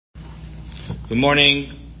Good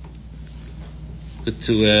morning. Good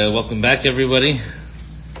to welcome back everybody.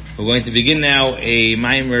 We're going to begin now a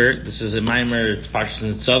mimer. This is a mimer, it's Parshas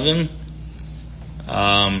Nitzavim.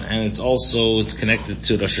 And it's connected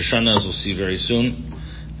to Rosh Hashanah, as we'll see very soon.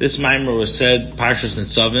 This mimer was said, Parshas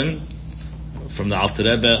Nitzavim, from the Alter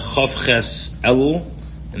Rebbe, Chof Ches Elul,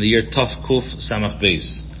 in the year Tov Kuf Samach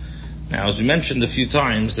Beis. Now, as we mentioned a few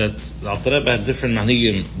times, that the Alter Rebbe had different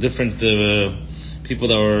manhigim, different people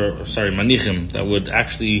that were, manichim, that would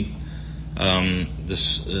actually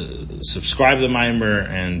subscribe the mimer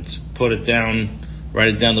and put it down, write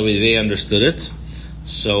it down the way they understood it.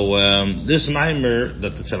 So this mimer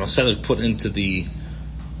that the Tzemach Tzedek put into the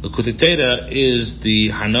Likktei Torah is the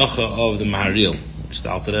Hanocha of the Maharil, which is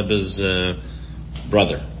the Alter Rebbe's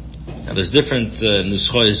brother. Now there's different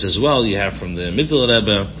nuschois as well. You have from the Middle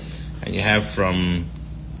Rebbe, and you have from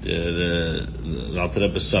the Alter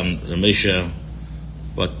Rebbe's son, Ramesha.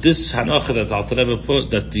 But this Hanocha that the Alter Rebbe put,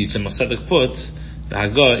 that the Tzemach Tzedek put, the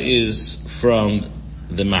Hagah is from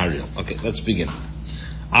the Maharil. Okay, let's begin.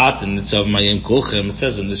 It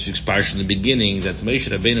says in this week's parsha in the beginning that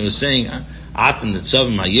Moshe Rabbeinu was saying, Atem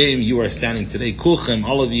Nitzavim Hayim, you are standing today, Kulchem,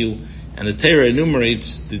 all of you, and the Torah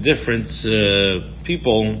enumerates the different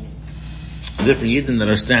people, different Yidden that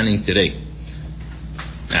are standing today.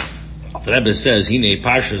 Now, the Rebbe says, Hine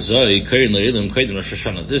Parsha Zoi, Koyin Le'ilim, Koyin Rosh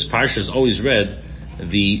Hashanah. This parsha is always read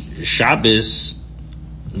the Shabbos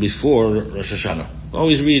before Rosh Hashanah.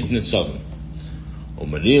 Always read Nitzavim.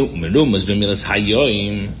 Now,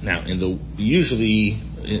 usually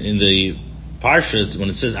in the Parshas, when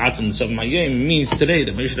it says Atem Nitzavim Hayim, it means today.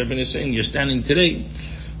 The Moshe Rabbeinu is saying you're standing today.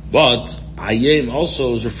 But Hayim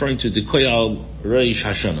also is referring to the Koyal Rosh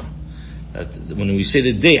Hashanah. That when we say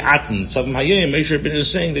the day Atem Nitzavim Hayim, Moshe Rabbeinu is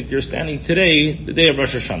saying that you're standing today, the day of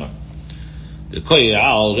Rosh Hashanah. The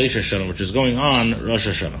Koyal Rosh Hashanah, which is going on Rosh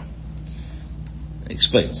Hashanah. It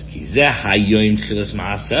explains that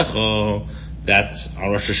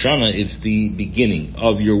on Rosh Hashanah it's the beginning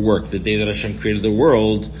of your work, the day that Hashem created the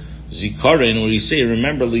world. Zikaron, where you say,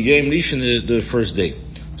 remember L'Yom Rishon, the first day.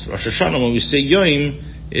 So Rosh Hashanah, when we say Yom,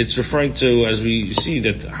 it's referring to, as we see,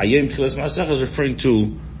 that Hayom Tchilas Ma'asecha is referring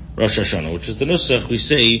to Rosh Hashanah, which is the nusach we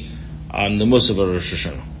say on the Musaf of Rosh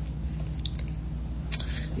Hashanah.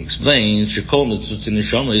 He explains, Shekol Nitzutz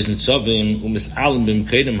Neshama is Nitzavim U'Mis'alim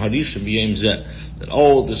B'Mkedem Harishim B'Yom Zeh, that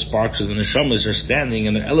all the sparks of the Neshamas are standing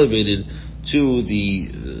and they're elevated to the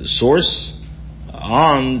source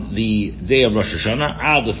on the day of Rosh Hashanah,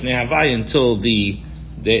 ad lefnei Havaya, until the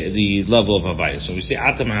level of Havaya. So we say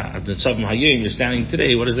Atem Nitzavim Hayim, you're standing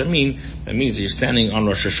today. What does that mean? That means that you're standing on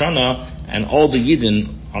Rosh Hashanah, and all the Yidden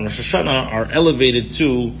on Rosh Hashanah are elevated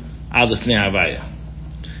to ad lefnei Havaya.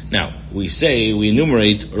 Now we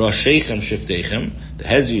enumerate Roshechem Shiftechem, the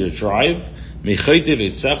heads of your tribe, Mechotev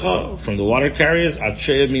Eitzecha, from the water carriers, Ad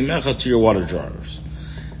She'ev Mimecha, to your water drawers.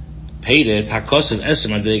 Peidet Hakosev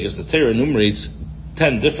Esem Adregas, the Torah enumerates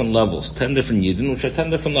 10 different levels, 10 different Yidden, which are 10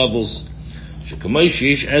 different levels.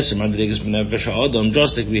 Shekamoshish Esem Adregas B'Nefesh Ha'adam,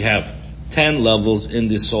 just like we have 10 levels in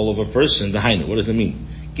the soul of a person. The Hainu, what does that mean?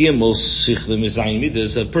 Gimos Sichle Mizayim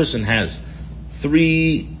Midas, a person has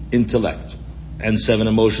 3 intellect and 7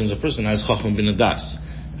 emotions. A person has Chacham Bin Adas.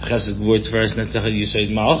 Chesed Gvur Tveres Netzach Yisod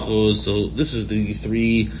Malchus. So this is the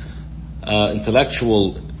 3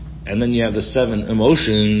 intellectual, and then you have the 7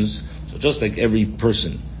 emotions. So just like every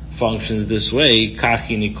person functions this way, so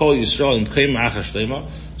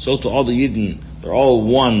to all the Yidden, they're all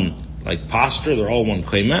one like posture, they're all one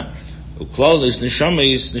kema. And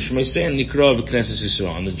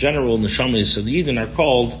the general neshamas of the Yidden are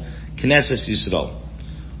called Knesses Yisrael,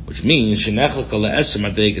 which means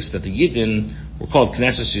that the Yidden were called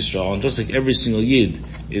Knesses Yisrael, and just like every single Yid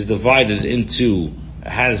is divided into,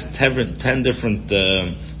 has 10 different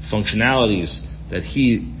functionalities that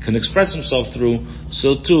he can express himself through,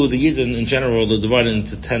 so too the Yidden in general are divided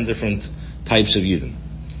into 10 different types of Yidden.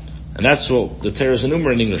 And that's what the Torah is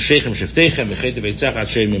enumerating. Roshechem Shiftechem Mechetev Eitzecha Ad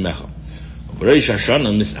She'ev Mimecha. Rosh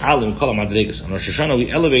Hashanah Mis'alim Kol HaMadregas. On Rosh Hashanah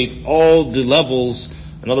we elevate all the levels,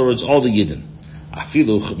 in other words, all the Yidden.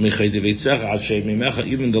 Afilu Mechetev Eitzecha Ad She'ev Mimecha,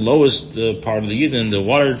 even the lowest part of the Yidden, the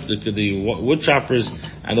wood choppers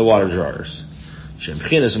and the water drawers. They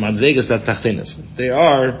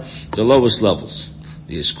are the lowest levels.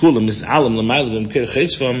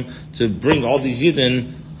 To bring all these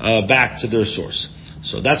Yidden back to their source.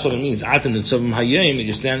 So that's what it means. Atem Nitzavim Hayim,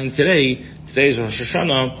 you're standing today. Today is Rosh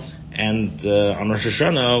Hashanah, and on Rosh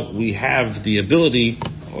Hashanah we have the ability,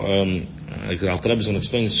 like the Alter Rebbe is going to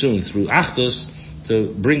explain soon, through Achdus,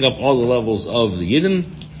 to bring up all the levels of the Yidden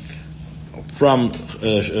from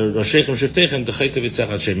Roshechem Shiftechem to Chetev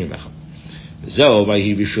Yitzchak Ad She'ev Mimecha. And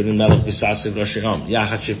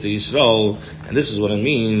this is what it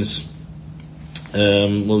means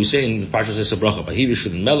when we say in Parshas Nitzavim,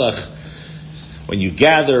 when you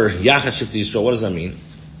gather Yachad Shifti Yisrael, what does that mean?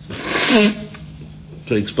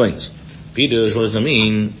 So he explains. Pidush, what does that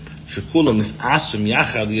mean? All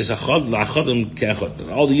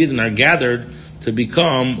the Yidden are gathered to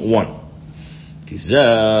become one. This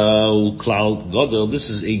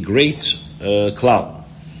is a great cloud.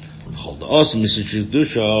 Anything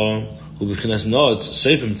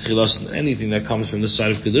that comes from the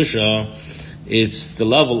side of Kedusha, it's the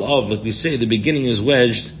level of, like we say, the beginning is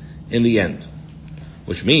wedged in the end.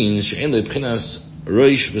 Which means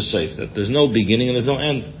that there's no beginning and there's no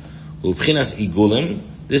end.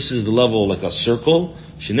 This is the level like a circle,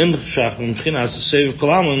 which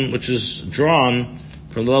is drawn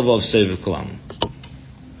from the level of Seviv Kalam.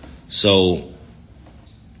 So,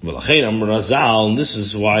 this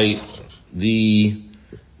is why the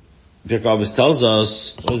Pirkei Avos tells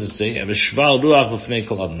us, what does it say? You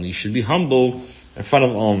should be humble in front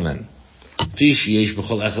of all men. Because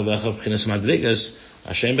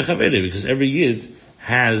every Yid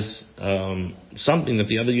has something that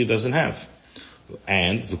the other Yid doesn't have.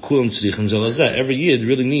 And every Yid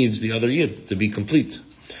really needs the other Yid to be complete.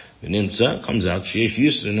 Comes out,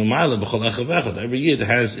 every Yid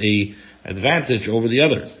has a advantage over the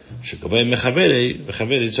other.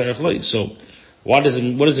 So, what does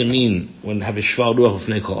it mean when have a shval ruach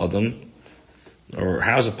b'fnei kol adam? Or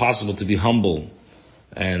how is it possible to be humble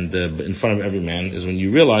and in front of every man? Is when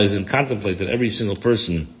you realize and contemplate that every single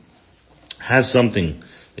person has something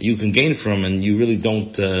that you can gain from, and you really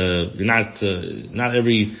don't. You're not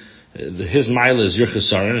every his mila is your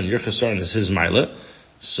chesaron, and your chesaron is his mila.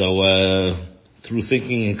 So through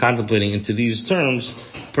thinking and contemplating into these terms,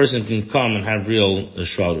 a person can come and have real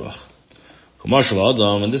shval ruach.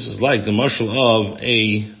 And this is like the mashal of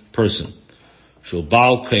a person. So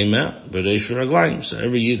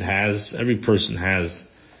every person has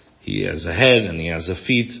a head and he has a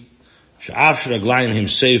feet. So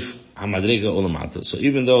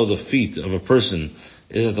even though the feet of a person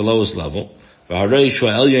is at the lowest level, and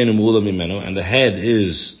the head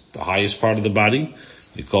is the highest part of the body,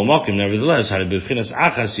 nevertheless,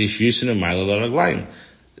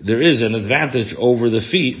 there is an advantage over the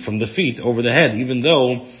feet, from the feet over the head, even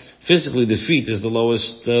though physically the feet is the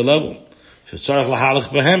lowest level.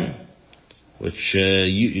 Which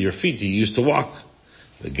your feet you used to walk.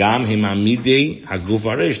 They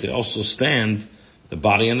also stand the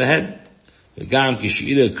body and the head.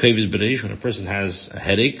 When a person has a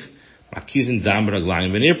headache,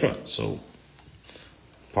 so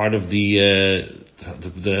part of the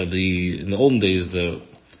in the olden days, the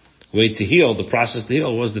way to heal, the process to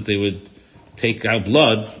heal, was that they would take out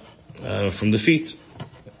blood from the feet,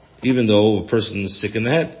 even though a person is sick in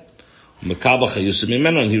the head.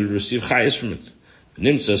 And he would receive chayes from it.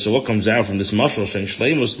 So what comes out from this mashal?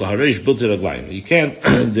 You can't.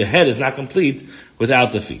 The head is not complete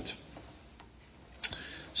without the feet.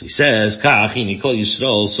 So he says, so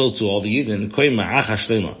to all the Yidden,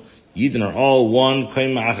 Yidden are all one,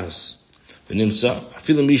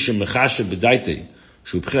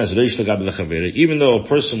 even though a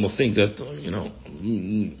person will think that,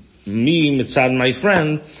 me, mitzad my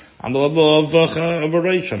friend, I'm the level of a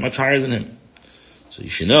reish, I'm much higher than him. So you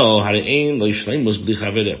should know, a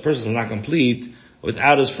person is not complete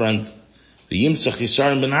without his friend. So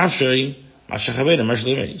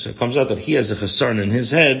it comes out that he has a chesarn in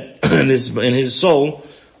his head, in his soul,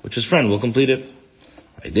 which his friend will complete it.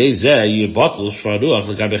 So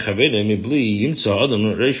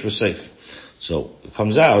it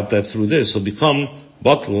comes out that through this he'll become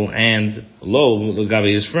batul and low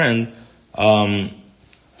l'gabe his friend,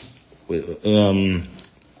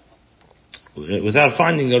 without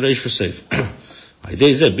finding a reish for safe. And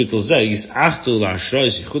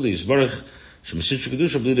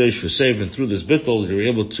through this bittul, you're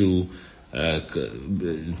able to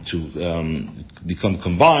become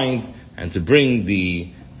combined and to bring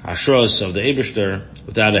the hashros of the Eibishter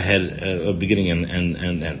without a head, a beginning and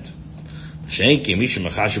end. If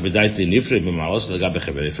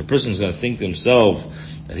a person is going to think to himself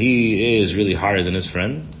that he is really higher than his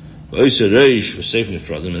friend,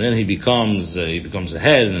 and then he becomes a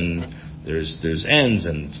head, and there's ends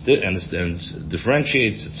and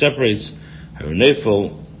differentiates, it separates. So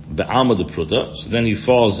then he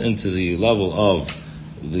falls into the level of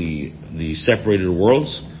the separated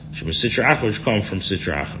worlds, which come from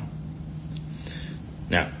Sitra Acha.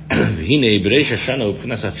 Now, Rosh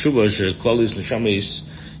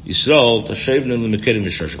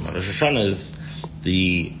Hashanah is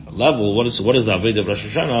the level. What is the Aved of Rosh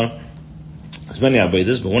Hashanah? There's many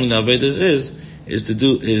Avedas, but one of the Avedas is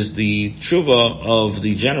the tshuva of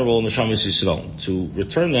the general Neshamas Yisrael, to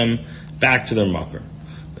return them back to their makar.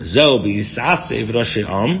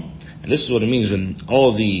 And this is what it means when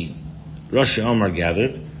all the Rosh Am are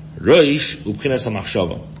gathered. Roish u'pchinas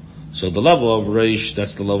ha'machshava. So the level of Roish,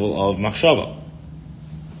 that's the level of machshava.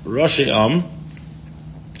 Rosh Am,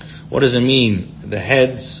 what does it mean? The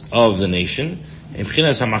heads of the nation. And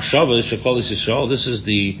pchinas ha'machshava is shekol Yisrael. This is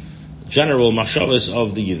the general machshavas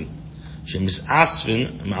of the Yidden. Shemis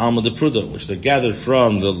asvin ma'alma de pruda, which they gathered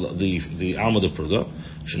from the alma de pruda.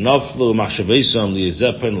 Shenaflu machshaveisam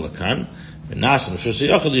liyezepen lakan. So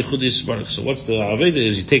what's the Aveda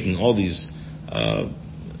is you're taking all these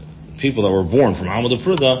people that were born from Alma de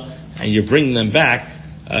Pruda and you're bringing them back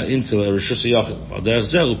into the Rishus Yachid.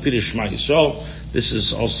 This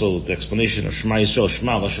is also the explanation of Shema Yisrael.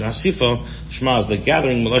 Shema Lashon Hasifa. Shema is the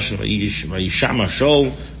gathering Lashon Vayishama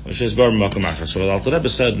Shol. So the Alter Rebbe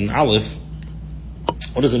said in Aleph,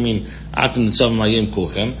 what does it mean? Atem Nitzavim Hayim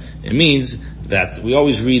Kulchem. It means that we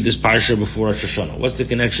always read this parsha before Rosh Hashanah. What's the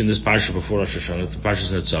connection this parsha before Rosh Hashanah to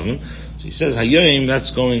Parshas Nitzavim? So he says Hayim,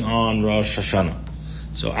 that's going on Rosh Hashanah.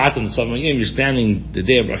 So Atem Nitzavim Hayim, you're standing the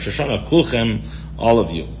day of Rosh Hashanah, Kulchem, all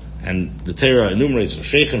of you. And the Torah enumerates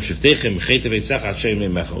Shechem, Shiftechem, Mechetev Eitzach, Hashem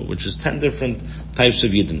Memecho, which is 10 different types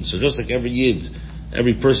of Yidden. So just like every Yid,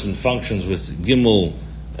 every person functions with Gimel,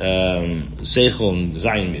 Seichel, and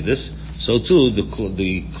Zayin Midas, so too the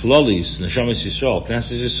Klolis, Neshamas Yisrael,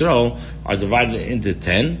 Knesset Yisrael, are divided into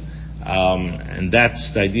 10, and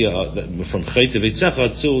that's the idea from Cheitev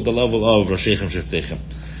Eitzecha to the level of Roshechem Sheftechem.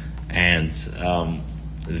 And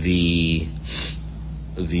the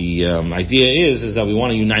idea is that we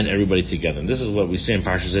want to unite everybody together. And this is what we say in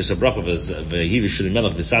Parshas Nitzavim, Ve'hi v'shuli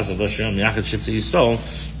melech b'sas Rosh Hashanah miyachad Sheftei Yisrael.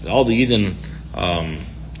 All the Yidden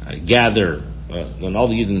gather, when all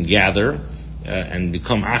the Yidden gather and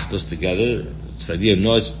become achdus together. It's the idea of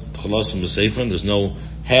no chalos and b'seifron. There's no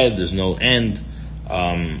head, there's no end.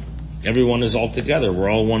 Everyone is all together.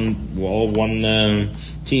 We're all one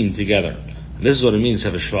team together. And this is what it means to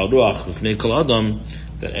have a shval ruach b'fnei kol adam.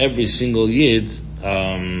 That every single yid.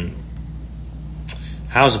 How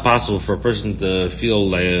is it possible for a person to feel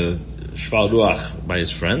like a shval ruach by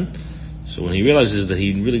his friend? So when he realizes that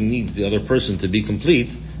he really needs the other person to be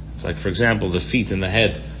complete, it's like, for example, the feet and the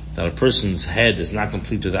head. That a person's head is not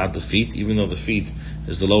complete without the feet, even though the feet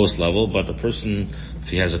is the lowest level. But a person, if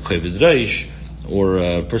he has a kovid reish, or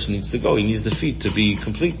a person needs to go, he needs the feet to be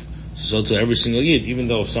complete. So to every single yid, even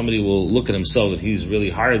though if somebody will look at himself that he's really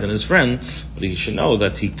higher than his friend, but he should know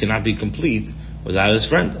that he cannot be complete without his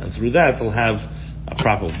friend. And through that, he'll have a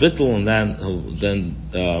proper bittul, and then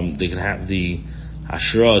they can have the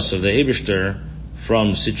hashras of the Eibishter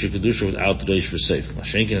from Sitra Kedusha without the Reish V'Seif.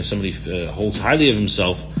 Mashenkin, if somebody holds highly of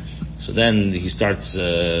himself, so then he starts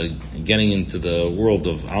getting into the world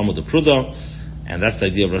of Alma de Pruda, and that's the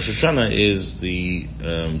idea of Rosh Hashanah, is the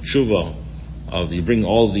tshuva of you bring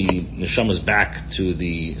all the neshamas back to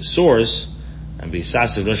the source, and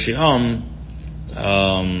B'Sasiv Rosh Yom.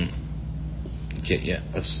 Okay, yeah,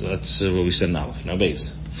 that's what we said in Aleph. Now, base.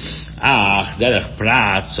 Derech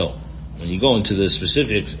Prat. So when you go into the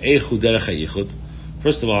specifics, Eichu Derech HaYichud.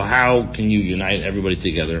 First of all, how can you unite everybody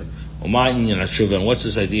together? And what's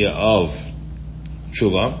this idea of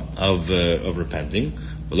tshuva, of repenting?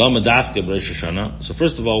 So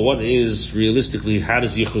first of all, what is realistically, how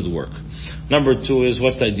does yichud work? Number two is,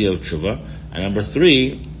 what's the idea of tshuva? And number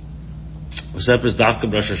three, so what does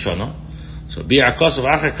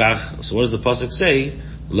the pasuk say?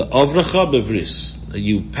 Le'ovrecha bevris,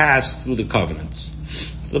 you pass through the covenants.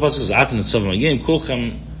 So the pasuk says,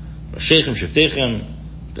 Shechem Sheftechem.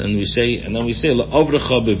 Then we say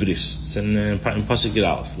La'avrecha bevris. It's in pasuk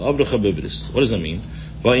Yalef. La'avrecha bevris. What does that mean?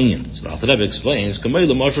 Va'inyan. So the Alter Rebbe explains, just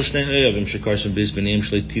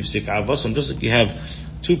like you have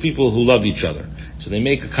two people who love each other, so they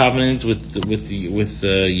make a covenant with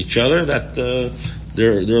each other that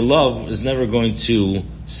their love is never going to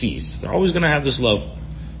cease. They're always going to have this love.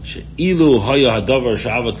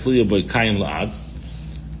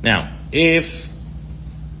 Now, if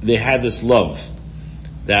they had this love,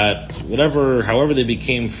 that however they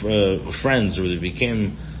became friends, or they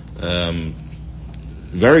became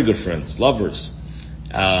very good friends, lovers.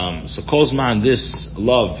 So Kozman, this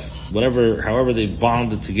love, however they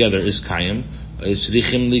bonded together, is Kayim. So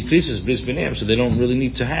they don't really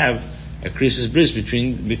need to have a krisis bris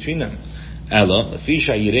between them.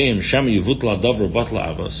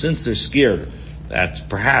 Since they're scared that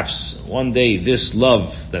perhaps one day this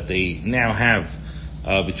love that they now have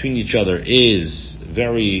between each other is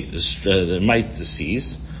might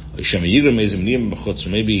cease.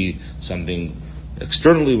 Maybe something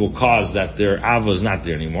externally will cause that their ava is not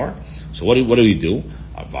there anymore. So what do we do?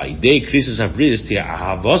 So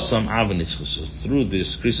through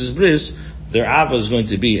this krisis bris, their ava is going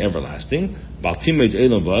to be everlasting.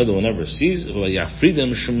 Will never cease, and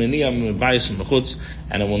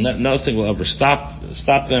nothing will ever stop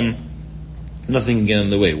them. Nothing can get in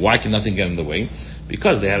the way. Why can nothing get in the way?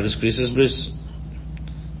 Because they have this krisis bris.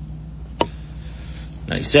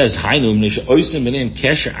 Now he says,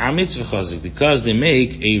 because they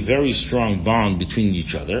make a very strong bond between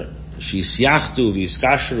each other. Because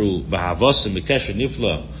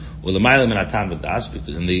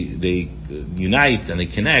and they unite and they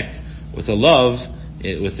connect with a love,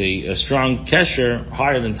 with a strong kesher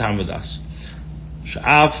higher than tam v'das.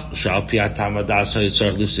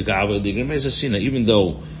 Even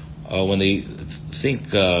though when they think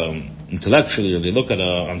intellectually, or they look at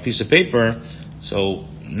on a piece of paper, so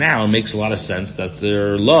now it makes a lot of sense that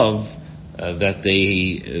their love that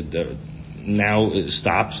they now it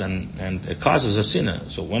stops and it causes a sinna.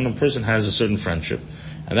 So when a person has a certain friendship,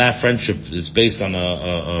 and that friendship is based on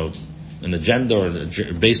an agenda, or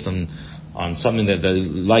based on something that they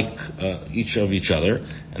like each of each other,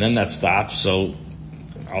 and then that stops, so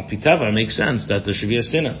al piteva it makes sense that there should be a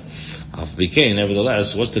sinna.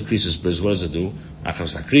 Nevertheless, what's the krisis bris? What does it do?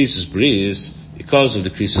 Because of the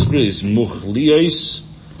krisis bris, muchlios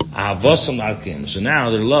avosam alkim. So now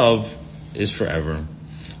their love is forever.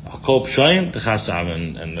 And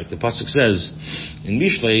like the pasuk says in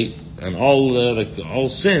Mishlei, and all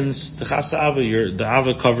sins, the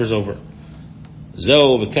ava covers over.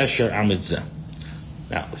 Zo v'kesher amid zeh.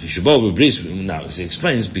 Now, if he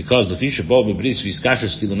explains, because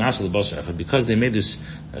because they made this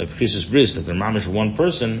krisis bris, that they're mamish one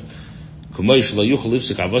person,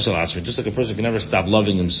 just like a person can never stop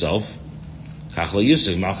loving himself,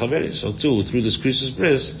 so too, through this krisis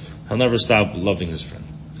bris, he'll never stop loving his friend.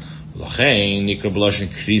 That's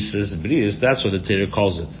what the Torah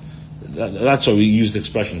calls it. That's why we use the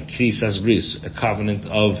expression krisas bris, a covenant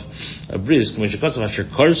of a bris.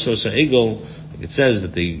 It says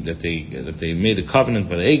that they made a covenant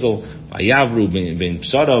by the egel, by Yavru ben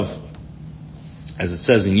Psarav, as it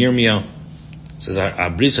says in Yirmiyah. It says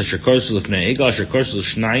bris asher korsu lefnei egel asher korsu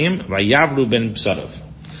l'shnayim by Yavru ben Psarav.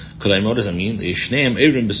 What does that mean? They shneim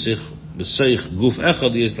evrim b'seich guf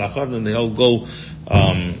echad yislachad, and they all go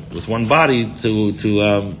with one body to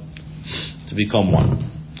become one.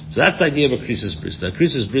 So that's the idea of a krisis bris. The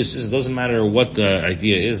krisis bris is, it doesn't matter what the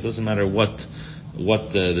idea is, it doesn't matter what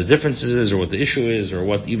the differences is, or what the issue is, or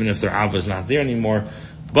what, even if their ava is not there anymore,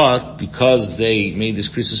 but because they made this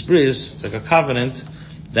krisis bris, it's like a covenant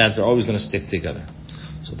that they're always going to stick together.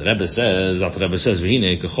 So the Rebbe says, so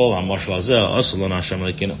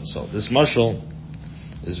this mashal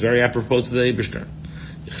is very apropos to the Eibishter.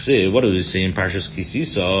 What do we say in Parshas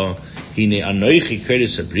Kisisa?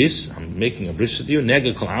 I'm making a bris with you.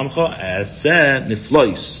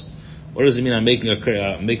 What does it mean? I'm making a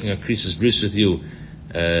krisis bris with you.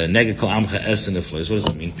 Neged kol amcha es niflois. What does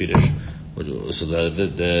that mean, Pirish? So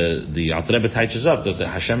the Alter Rebbe teaches up that the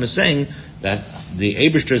Hashem is saying that the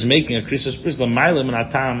Eibishter is making a krisis bris l'mayla min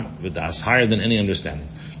atam v'das, higher than any understanding.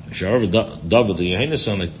 David, the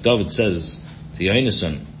Yohaneson, like David says to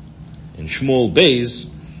Yohaneson in Shmuel Beis,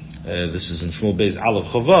 this is in Shmuel Beis Aleph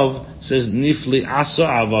Chavav, says nifli asa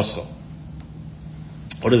avascha.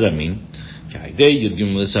 What does that mean? Through the Yud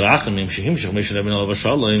Gimel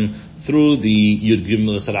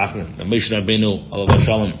Sarachim, the Moshe Rabbeinu Alav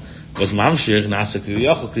Shalom was mamshir nasa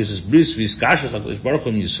kiviyachol krisis bris v'yiskashus HaKadosh Baruch Hu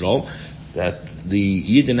in Yisrael, that the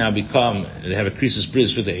Yidden now they have a krisis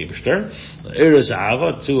bris with the Eibishter, eres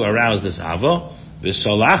ava, to arouse this ava,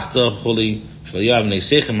 v'solachta chuli shalayav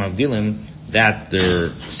neisechem avdilim, that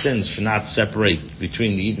their sins should not separate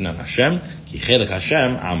between the Yidden and Hashem, ki chelek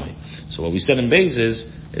Hashem amay. So what we said in Beis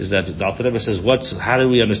is that the Alter Rebbe says, how do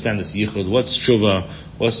we understand this yichud? What's tshuva?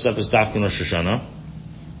 What's Tzapis Dafkin Rosh Hashanah?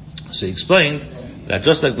 So he explained that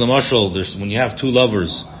just like the mashal, when you have two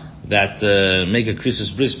lovers that make a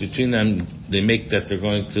krisis bris between them, they make that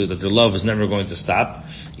their love is never going to stop,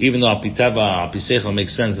 even though apiteva, apiseichel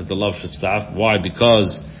makes sense that the love should stop. Why?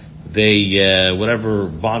 Because they whatever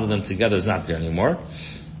bonded them together is not there anymore.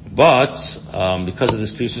 But because of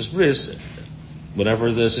this krisis bris,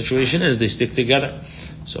 whatever the situation is, they stick together.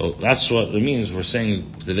 So that's what it means. We're saying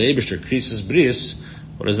the Eibishter krisis bris.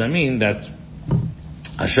 What does that mean? That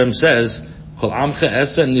Hashem says, "Kol amcha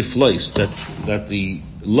esa niflois," that the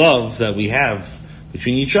love that we have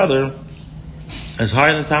between each other is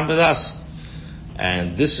higher than tam v'das.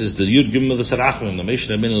 And this is the Yud Gimel the Sarachim, the Moshe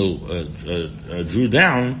Rabbeinu drew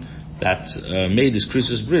down, that made this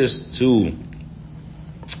krisis bris to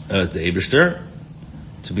the Eibishter,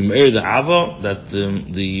 to be me'er the ava, that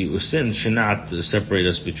the sin should not separate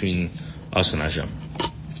us between us and Hashem.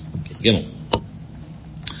 Gimel.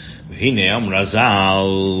 V'hinei Amar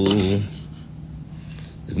Zal.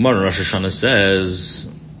 The Gemara in Rosh Hashanah says,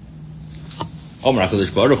 Omar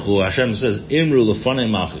HaKadosh Baruch Hu, Hashem says, Imru lefanei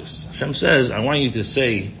Malchus. Hashem says, I want you to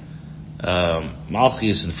say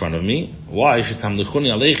Malchus in front of me. Why? Shetamlichuni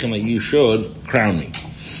aleichem, that you should crown me.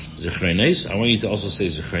 Zechreines, I want you to also say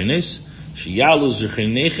Zechreines. Sheyalu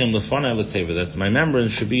Zechreinechem lefanei l'teva, that my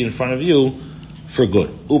remembrance should be in front of you for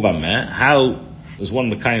good. Ubameh, how is one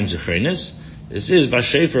Mekayim Zechreines? This is by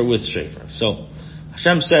Shefer with Shefer. So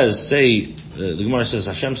Hashem says, say, the Gemara says,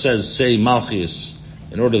 Hashem says, say Malchus,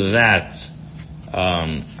 in order that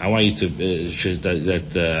I want you to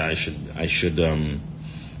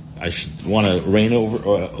I should want to reign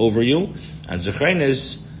over you, and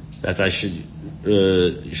Zechreines, that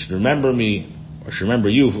you should remember me, or should remember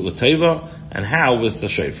you for the Teva, and how with the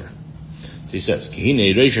Shefer. So he says,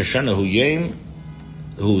 Kihine Rosh Hashanah hu yem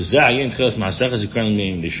hu zayim tchilas ma'asecha zikaron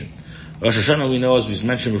miyim rishon. Rosh Hashanah, we know, as we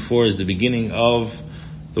mentioned before, is the beginning of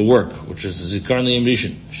the work, which is zikaron miyim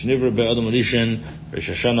rishon. Shnivra be'adam rishon, Rosh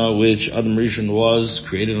Hashanah, which Adam Rishon was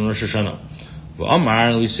created on Rosh Hashanah.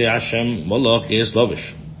 V'amar, we say Hashem malach yes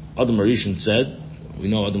lavish. Adam Rishon said, we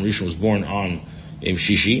know Adam Rishon was born on Yom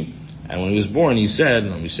Shishi, and when he was born, he said,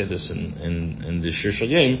 and we said this in the Shir Shal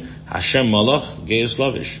Yom, Hashem malach geis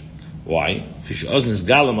lavish. Why? Because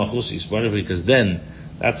then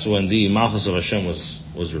that's when the Malchus of Hashem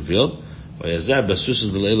was revealed.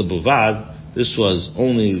 This was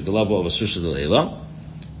only the level of a Susa De'Leila.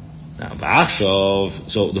 Now,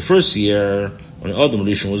 so the first year when Adam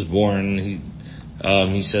Rishon was born,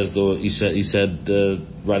 he said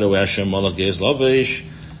right away Hashem malach geis lavish,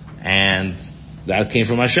 and that came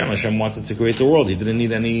from Hashem. Hashem wanted to create the world. He didn't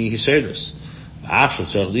need any Hisedus.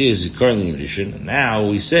 Now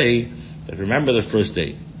we say that remember the first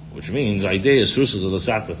day, which means idea through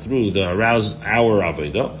the aroused hour of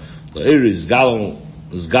Avodah. So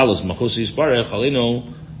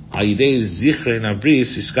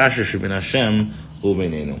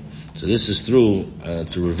this is through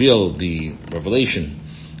to reveal the revelation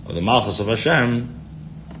of the Malchus of Hashem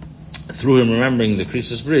through him remembering the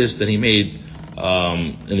Krisis Bris that he made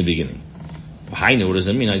in the beginning. What does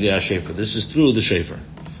that mean? Idea Shefer. This is through the Shefer.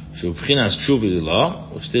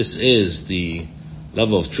 Which this is the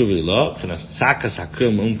level of Tshuva,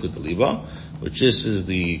 which this is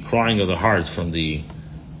the crying of the heart from the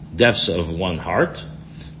depths of one heart.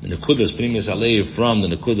 The Nekudas Pnimis Alev, from the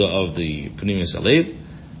Nekuda of the Pnimis Alev.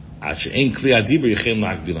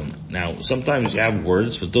 Now, sometimes you have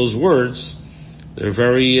words, but those words, they're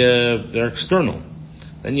they're external.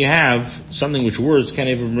 Then you have something which words can't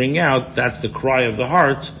even bring out. That's the cry of the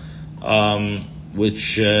heart,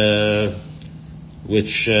 which the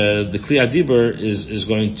Kli Adibur is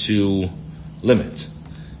going to limit.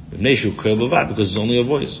 Because it's only a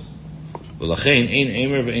voice. What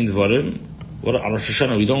on Rosh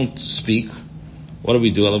Hashanah we don't speak. What do?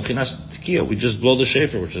 We just blow the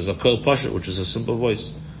shofar, which is a kol pasha, which is a simple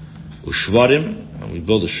voice. Ushvarim, and we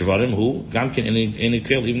blow the shvarim. Who gamkin any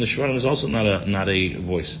kol, even the shvarim is also not a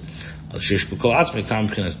voice.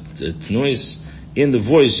 In the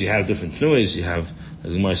voice you have different tnuis. You have, as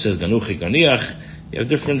the Gemara says, ganuchi ganiach. You have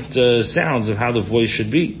different sounds of how the voice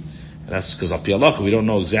should be. And that's because al pi halacha we don't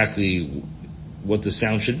know exactly what the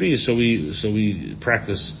sound should be. So we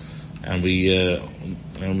practice and we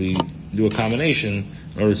do a combination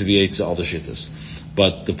in order to be able to all the shittas.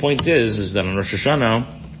 But the point is that on Rosh Hashanah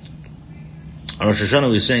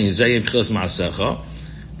we're saying Zayim Chilas Ma'asecha,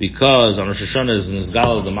 because on Rosh Hashanah is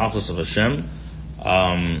Nizgal the Malchus of Hashem,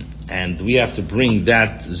 and we have to bring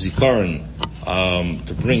that zikaron,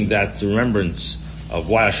 to bring that remembrance of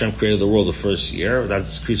why Hashem created the world the first year.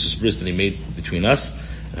 That's Krisis Bris that He made between us.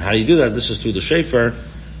 And how do you do that? This is through the Shefer.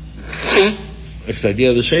 If the idea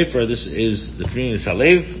of the Shefer, this is the Pnimis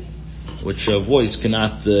Alev, which a voice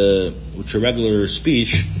cannot, which a regular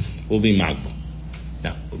speech will be magma.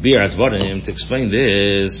 Now, to explain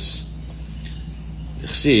this,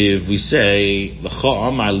 we say, L'cha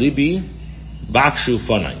amar libi, bakshu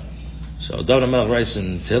fanai. So, David HaMelech writes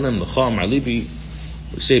in Tehillim, L'cha amar libi,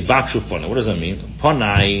 we say, bakshu fanai. What does that mean?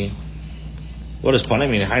 Panai, what does panai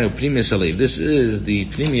mean? Hainu pnimis alev. This is the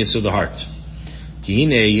pnimis of the heart. Ki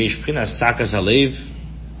hine yesh pchinas sakas alev,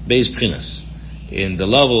 beis pchinas. In the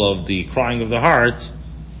level of the crying of the heart,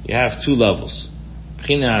 you have two levels.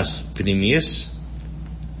 Pchinas pnimius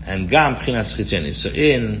and gam pchinas chitzenis. So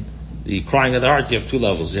in the crying of the heart, you have two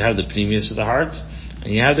levels. You have the pnimius of the heart,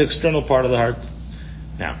 and you have the external part of the heart.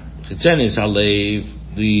 Now, chitzenis halev,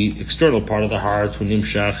 the external part of the heart, hu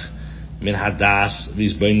nimshach min hadas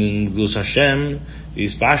v'izbeinin glus Hashem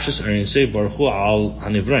v'izpashtus erin seif baruch hu al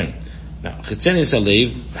hanivraim. Now, chitzenis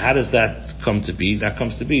halev, how does that come to be? That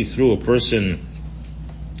comes to be through a person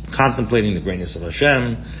contemplating the greatness of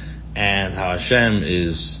Hashem and how Hashem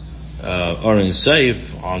is erin seif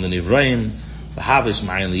on the nivraim. The Havis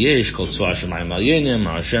Ma'ayin Liyesh called Tzva Hashem Ma'ayin Malyenim.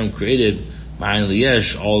 Hashem created Ma'ayin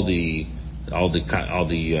Liyesh, all the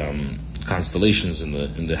constellations in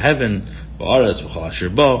the heaven. Ba'aretz v'chol asher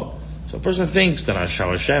bo. So a person thinks that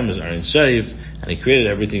Hashem is Erin Seif, and He created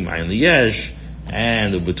everything Ma'ayin Liyesh,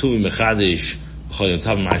 and Ubetuvi Mechadish v'chol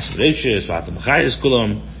Yotav Ma'asim Reishis v'atam Mechayis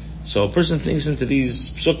Kulam. So a person thinks into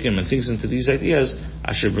these psukim and thinks into these ideas.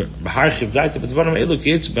 So the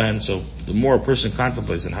more a person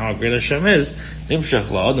contemplates on how great Hashem is,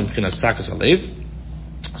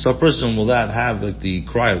 so a person will not have like the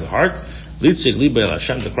cry of the heart,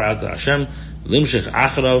 the cry out to Hashem,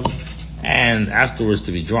 and afterwards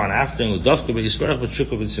to be drawn after, and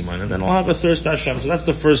then we'll have a thirst to Hashem. So that's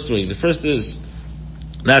the first three. The first is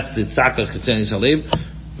that's the tzaka chitzenis halev.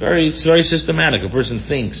 It's very systematic. A person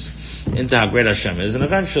thinks into how great Hashem is, and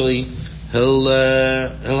eventually he'll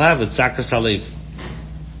have a tzakas halev.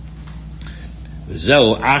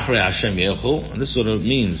 Zeu achrei Hashem yechu, and this is what it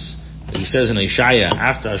means. He says in Ishaya,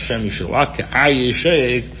 after Hashem you should walk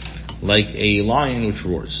like a lion which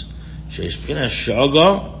roars.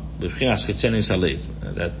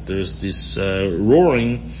 That there's this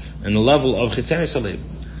roaring in the level of chitzenis halev.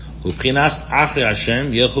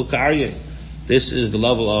 This is the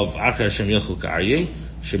level of Achar Hashem Yechul Ka'aryeh,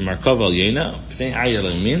 Shem Markov Al Yena, Pnei Ayel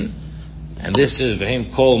Amin, and this is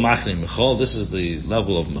Vehem Kol Machne Michol. This is the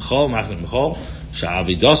level of Michol, Machne Michol,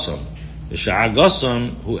 Sha'avidosam. The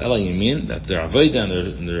Sha'agosam, who Ela Yamin, that their Aveda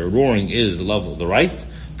and their roaring is the level of the right,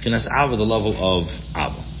 Pkinas Ava, the level of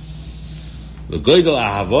Ava. The Goydel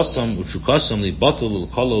Ahavosam, Uchukosam, Li Batul,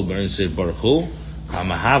 Kolo, Barin Seir Baruchu,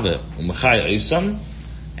 Hamahave, Umachai Isam,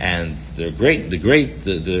 and their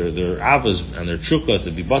avos and their trukah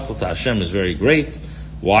to be batal to Hashem is very great.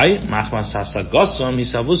 Why?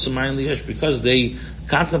 Because they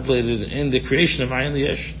contemplated in the creation of Ayin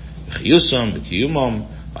Liyesh,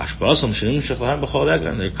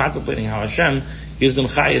 and they're contemplating how Hashem gives them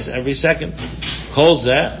chayis every second. Kol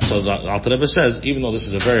zeh, so the Alter Rebbe says, even though this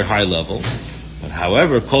is a very high level, but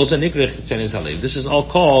however, kol zeh nikreh chitzenis halev. This is all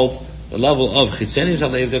called the level of chitzenis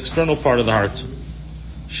halev, the external part of the heart.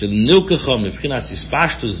 Which is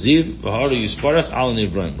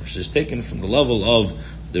taken from the level of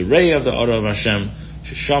the ray of the order of Hashem.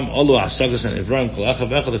 So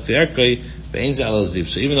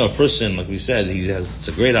even though a person, like we said, it's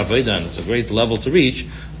a great avodah and it's a great level to reach,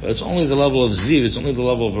 but it's only the level of ziv, it's only the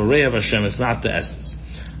level of a ray of Hashem, it's not the essence.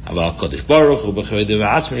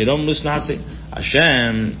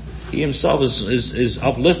 Hashem, He Himself is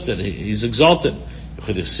uplifted, He's exalted.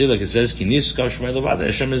 Like it says,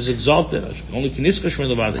 Hashem is exalted. Only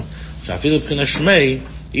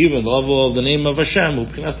even the level of the name of Hashem,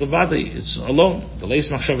 it's alone. The leis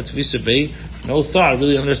machshavet tfisa, no thought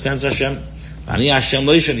really understands Hashem. Ani Hashem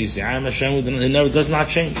loishani, I am Hashem, it never does not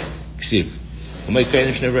change. Ksiv. Like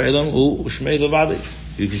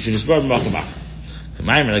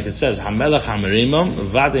it says, Hamelach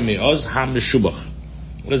Hamerimam Vade Meoz Hameshubach.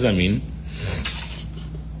 What does that mean?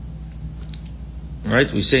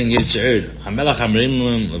 Right, we say in Yitzhak, Hamelach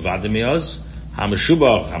Hamrim Vademios,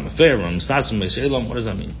 Hameshubach, Hamefer, Hamstasim Meselam. What does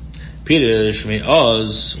that mean? Pirish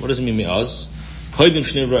Meoz. What does it mean Meoz? Hoidim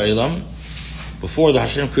Shnivra Elam. Before the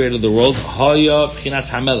Hashem created the world, Haya Pchinas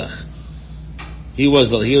Hamelach. He was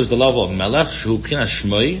the level of Melech, Shu Pchinas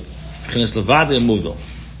Shmoi, Pchinas Levade Mudo.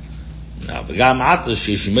 Now, V'gam Atas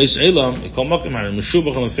Sheshimeis Elam, Ikol Mokim Harim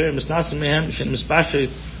Meshubach Hamefer, Misnasim Mehem, Shen Mispashet,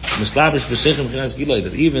 Mislabish B'Sechem Pchinas Gilai.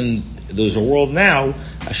 That even there's a world now,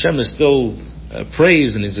 Hashem is still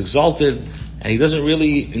praised and is exalted, and He doesn't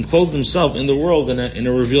really enclose Himself in the world in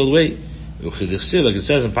a revealed way. Like it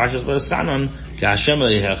says in Parshas Nitzavim, Ki Hashem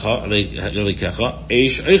Elikecha,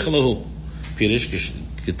 Eish Eichlahu, Pirish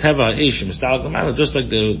Keteva Eish Mistalik L'Mayla, just like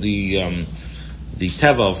the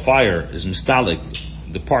Teva of fire is Mistalik,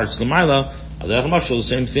 the parts L'Mayla, the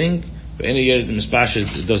same thing, but any year the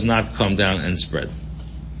Mispashit does not come down and spread.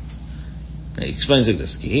 He explains like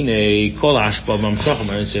this: all the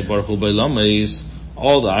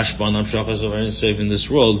ashpa and amshachas of Eretz Yisrael in this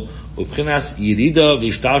world, so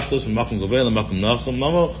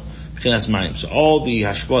all the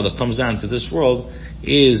hashpa that comes down to this world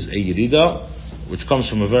is a yirida, which comes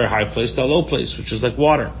from a very high place to a low place, which is like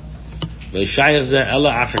water.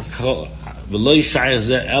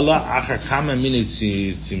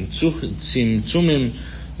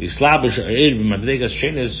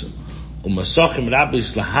 Umasachim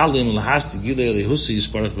rabbis lahalim lahasti gilei lehusi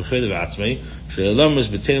yisparach b'chayde v'atzmei she'elam is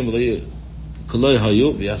b'teim koloi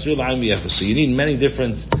hayu v'yasru l'ayim v'yefes. So you need many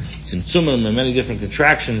different tzimtzumim and many different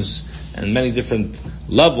contractions and many different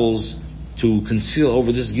levels to conceal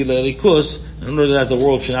over this gilei likus in order that the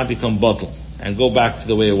world should not become bottle and go back to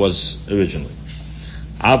the way it was originally.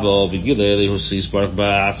 To get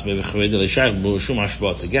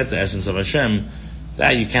the essence of Hashem,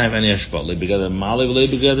 that you can't have any hashpah.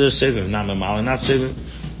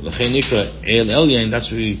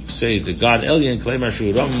 That's what we say. The God Elyon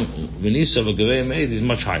is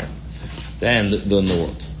much higher than the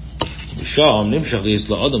world.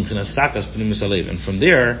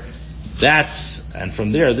 And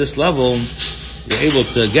from there, this level, you're able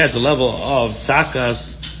to get the level of tzakas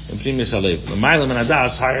in Primis Halev. The Mailam and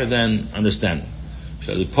Adas higher than understanding.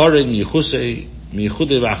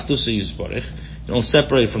 You don't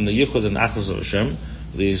separate from the Yichud and Achas of Hashem.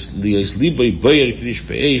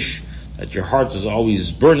 That your heart is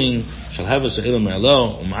always burning. Now, this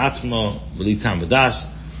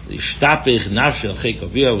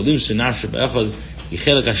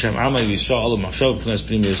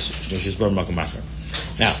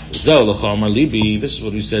is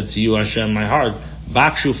what we said to you, Hashem, my heart.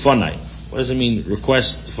 Bakshu Fanai. What does it mean,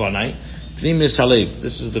 request Fanai? Primis Halev.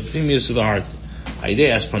 This is the primis of the heart. How do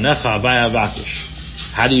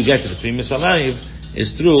you get to the primis Halev?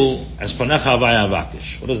 Is through Aspanecha Avaya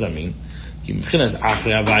Avakish. What does that mean?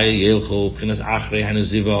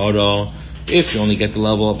 If you only get the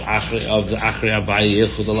level of the Achre Avaya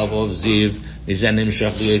Yelchu, the level of Ziv, then you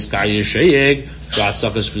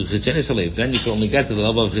can only get to the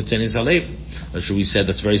level of Chitzenis Halev. That's what we said,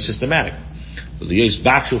 that's very systematic. But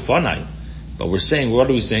we're saying, what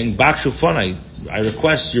are we saying? Bakshu Fanai. I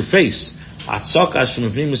request your face. Atzakas from the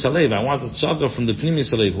Pnimis Halev. I want the tzaka from the Pnimis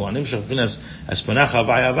Halev. Who animshach pinas espanecha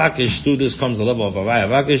avaya avakish. Through this comes the level of avaya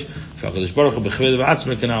avakish. Shakadosh Baruch Hu b'chved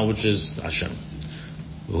v'atzmei kanal, which is Hashem.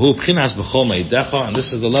 Who pchinas b'chol meidecha, and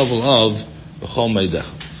this is the level of b'chol meidecha.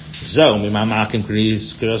 Zeu mimamakim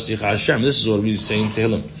kirosicha Hashem. This is what we're saying to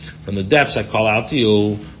him. From the depths I call out to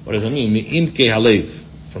you. What does that mean? Mi'imke halev.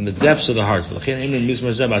 From the depths of the heart. That's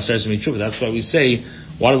why we say,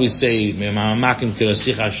 why do we say,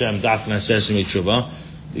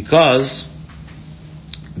 because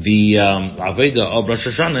the Aveda of Rosh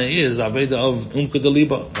Hashanah is the Aveda of Umka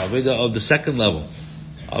Deliba, the Aveda of the second level,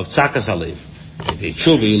 of Tzakas Halev.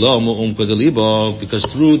 Because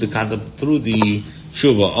through the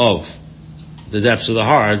tshuva of the depths of the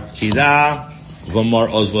heart, V'mar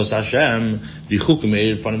ozvos Hashem v'chukim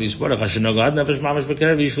eir panav yisparach Hashem nagad nefesh mamash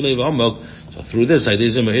b'kerev yishvulei v'amok. So through this,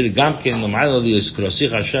 idezim eir gamkin l'mayla li'is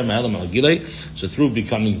krosich Hashem ha'elam al-gilei. So through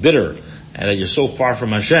becoming bitter and that you're so far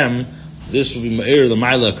from Hashem, this will be meir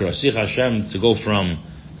l'mayla krosich Hashem to go from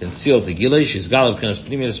concealed to gilei. She's galav kenas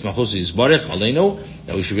pnimis machusi yisbarach aleinu,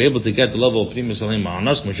 that we should be able to get the level of pnimis aleinu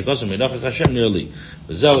ma'anas m'shikosam meidachak Hashem nearly.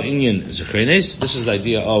 V'zeu inyan zechrenes. This is the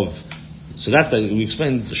idea of. So that's we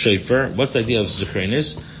explained Shofar. What's the idea of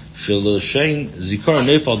Zichrenis? When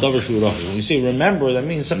we say remember, that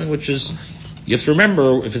means something which is, you have to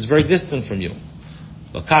remember if it's very distant from you.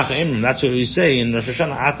 That's what we say in Rosh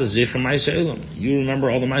Hashanah. You remember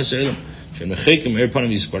all the Ma'aseh Elam,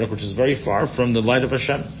 which is very far from the light of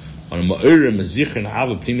Hashem.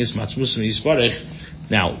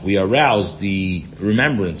 Now, we arouse the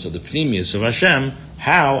remembrance of the Pnimius of Hashem.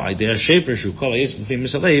 How?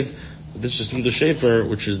 This is through the Shofar,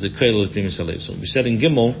 which is the Kail of Pnimis Halev. So we said in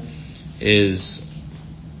Gimel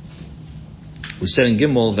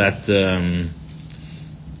that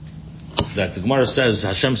that the Gemara says,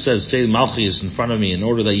 Hashem says, say Malchi is in front of me in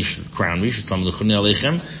order that you should crown me, you should come l'chunei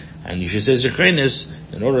aleichem, and you should say Zichrenis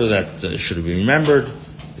in order that should be remembered,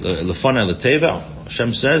 l'fanei l'teva,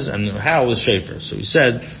 Hashem says, and how with Shofar. So we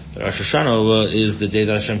said that Rosh Hashanah is the day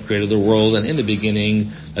that Hashem created the world, and in the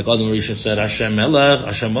beginning, like Adam Rishon said, Hashem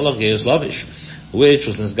Melech Geis Lavish, which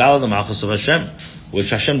was Nizgala the Malchus of Hashem,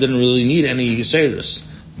 which Hashem didn't really need any Yisraelis.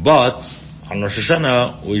 But on Rosh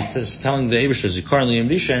Hashanah, we're telling the Eibush Zikar and Liyam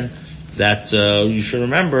Dishen that you should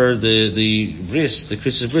remember the bris, the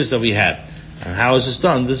Christus bris that we had. And how is this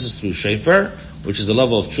done? This is through Shofar, which is the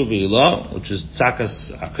level of Tshuva Ilah, which is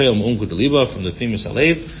Tzakas Akayom Umku Deliba from the Pnimis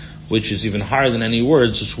Halev, which is even higher than any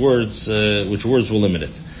words, which words will limit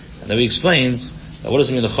it. And then he explains that what does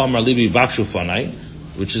it mean the Chamar Libi Bakshu Fanai,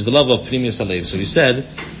 which is the level of Pnimis Halev. So he said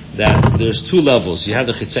that there's two levels. You have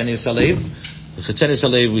the Chitzenis Halev. The Chitzenis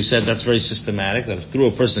Halev, we said that's very systematic, that through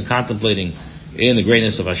a person contemplating in the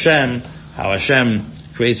greatness of Hashem, how Hashem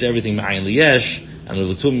creates everything Ma'ayin Liyesh, and the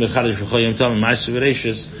V'tum Mechadish V'choyim Tom and Ma'asu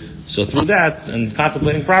V'reishis. So through that, and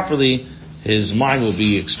contemplating properly, his mind will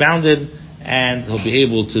be expounded, and he'll be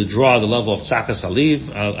able to draw the level of tzakas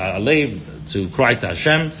alev, to cry to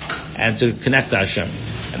Hashem, and to connect to Hashem.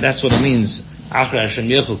 And that's what it means, Achra Hashem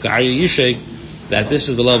Yechul Ka'arya Yishek, that this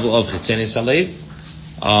is the level of Chitzenis alev,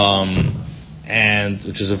 and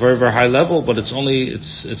which is a very, very high level, but it's only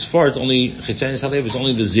Chitzenis alev is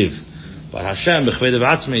only the ziv. But Hashem, B'chvei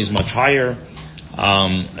Devatzme, is much higher.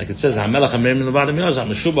 Like it says, HaMelech HaMerim Levadim Yoz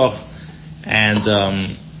HaMeshubach, and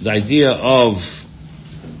the idea of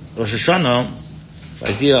Rosh Hashanah, the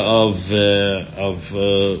idea of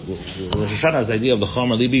Rosh Hashanah is the idea of the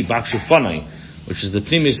Chomer Libi Bakshu Fanai, which is the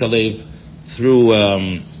Pnimis Alev through,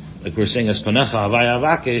 like we're saying, Espanecha Havaya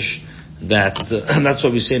Avakesh, that's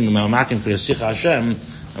what we say in Ma'amakim for Yasicha Hashem,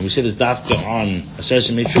 and we say this dafka on Aser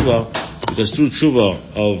Simei Tshuva, because through Tshuva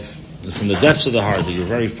from the depths of the heart, that you're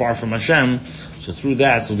very far from Hashem, so through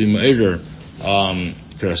that will be Ma'eder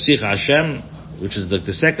Yasicha Hashem, which is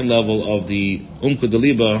the second level of the Umkud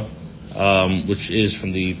Deliba, which is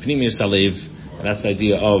from the Pnimius Alev, and that's the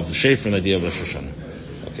idea of the Shefer and the idea of Rosh Hashanah.